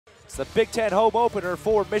It's the Big Ten home opener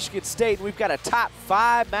for Michigan State, and we've got a top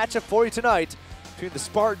 5 matchup for you tonight between the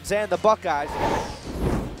Spartans and the Buckeyes.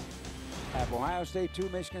 Have Ohio State 2,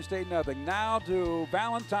 Michigan State nothing. Now to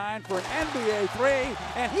Valentine for an NBA 3,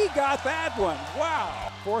 and he got that one. Wow.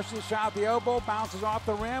 Forces a shot at the elbow, bounces off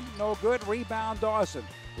the rim, no good. Rebound Dawson.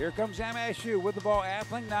 Here comes MSU with the ball.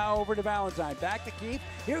 Appling now over to Valentine. Back to Keith.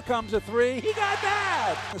 Here comes a 3. He got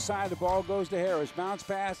that! The side, the ball goes to Harris. Bounce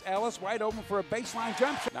pass. Ellis wide open for a baseline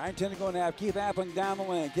jump shot. 9-10 to go now. Keith Appling down the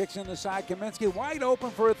lane. Kicks in the side. Kaminsky wide open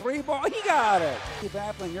for a 3 ball. He got it! Keith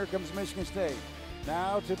Appling. Here comes Michigan State.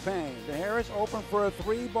 Now to Payne. To Harris, open for a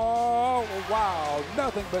 3 ball. Wow,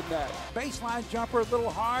 nothing but net. Baseline jumper, a little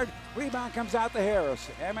hard. Rebound comes out to Harris.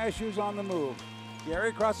 MSU's on the move. Gary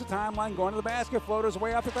across the timeline, going to the basket. Floaters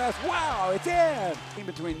way off the glass. Wow, it's in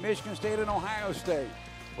between Michigan State and Ohio State.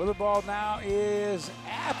 With the ball now is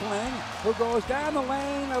Appling, who goes down the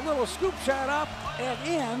lane, a little scoop shot up and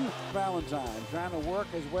in. Valentine trying to work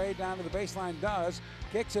his way down to the baseline, does.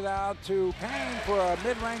 Kicks it out to Payne for a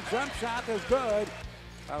mid-range jump shot that's good.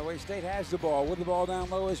 By the way, State has the ball. With the ball down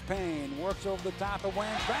low is Payne. Works over the top of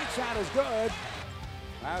Wayne's. Back shot is good.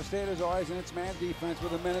 Ohio State is always in its man defense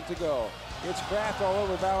with a minute to go. It's Kraft all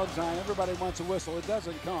over Valentine. Everybody wants a whistle. It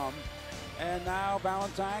doesn't come. And now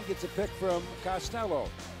Valentine gets a pick from Costello.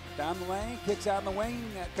 Down the lane, kicks out in the wing.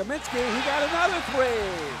 Kaminsky, he got another 3.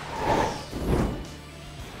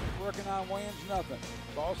 Working on Williams, nothing.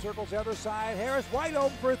 Ball circles the other side. Harris wide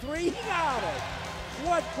open for a 3. He got it.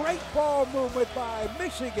 What great ball movement by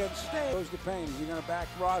Michigan State. Goes to Payne. Is he going to back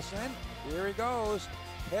Ross in? Here he goes.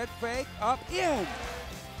 Head fake, up, in.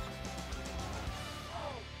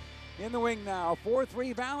 In the wing now,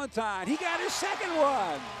 4-3 Valentine. He got his second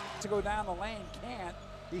one. To go down the lane, can't.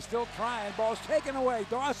 He's still trying. Ball's taken away.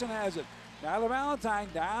 Dawson has it. Now to Valentine,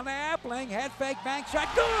 down to Appling. Head fake, bank shot,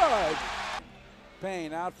 good!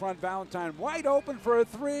 Payne out front, Valentine wide open for a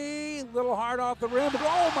 3. Little hard off the rim, but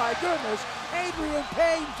oh my goodness! Adrian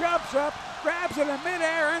Payne jumps up, grabs it in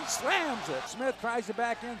midair and slams it. Smith tries to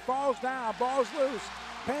back in, falls down, ball's loose.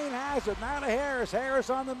 Payne has it, now to Harris.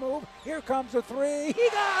 Harris on the move. Here comes a 3. He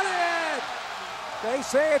got it! They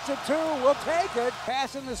say it's a 2. We'll take it.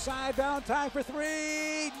 Passing the side, Valentine for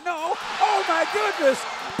 3. No! Oh my goodness!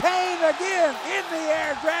 Payne again in the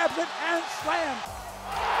air, grabs it and slams.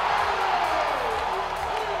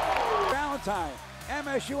 Valentine,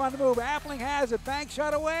 MSU on the move. Appling has it. Bank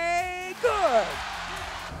shot away. Good!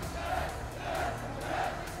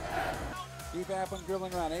 Keith Appling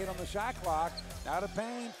dribbling around. 8 on the shot clock. Now to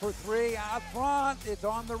Payne for 3 out front. It's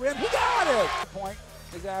on the rim. He got it! Point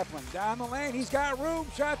is Appling. Down the lane. He's got room.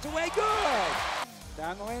 Shots away. Good!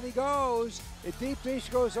 Down the lane he goes. The deep dish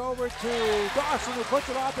goes over to Dawson, who puts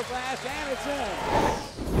it off the glass, and it's in.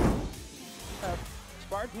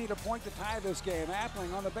 Spartans need a point to tie this game.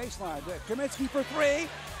 Appling on the baseline. Kaminsky for 3.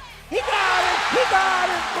 He got it! He got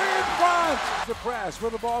it! We're in front! The press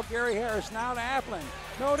with the ball, Gary Harris. Now to Appling.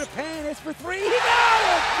 No to Payne. It's for 3. He got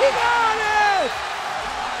it! He got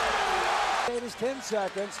it! It is 10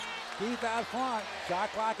 seconds. Keith out front. Shot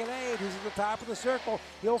clock at 8. He's at the top of the circle.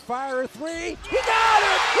 He'll fire a 3. He got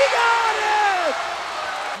it! He got it!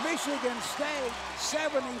 Michigan State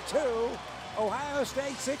 72. Ohio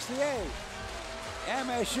State 68.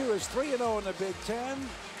 MSU is 3-0 in the Big Ten.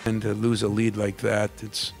 And to lose a lead like that,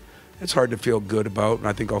 it's hard to feel good about. And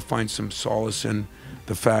I think I'll find some solace in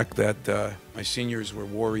the fact that my seniors were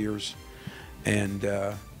warriors, and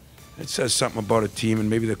it says something about a team, and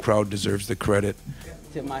maybe the crowd deserves the credit.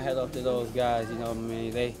 Tip my head off to those guys. You know what I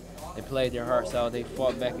mean? They played their hearts out. They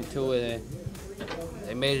fought back into it, and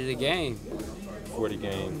they made it a game. For the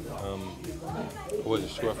game, I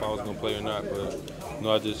wasn't sure if I was gonna play or not, but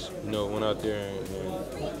I just went out there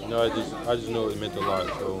and I just know it meant a lot.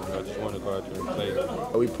 So I just wanted to go out there and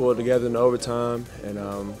play. We pulled together in overtime, and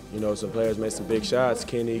some players made some big shots.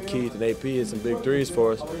 Kenny, Keith, and AP hit some big threes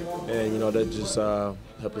for us, and that just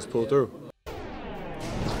helped us pull through.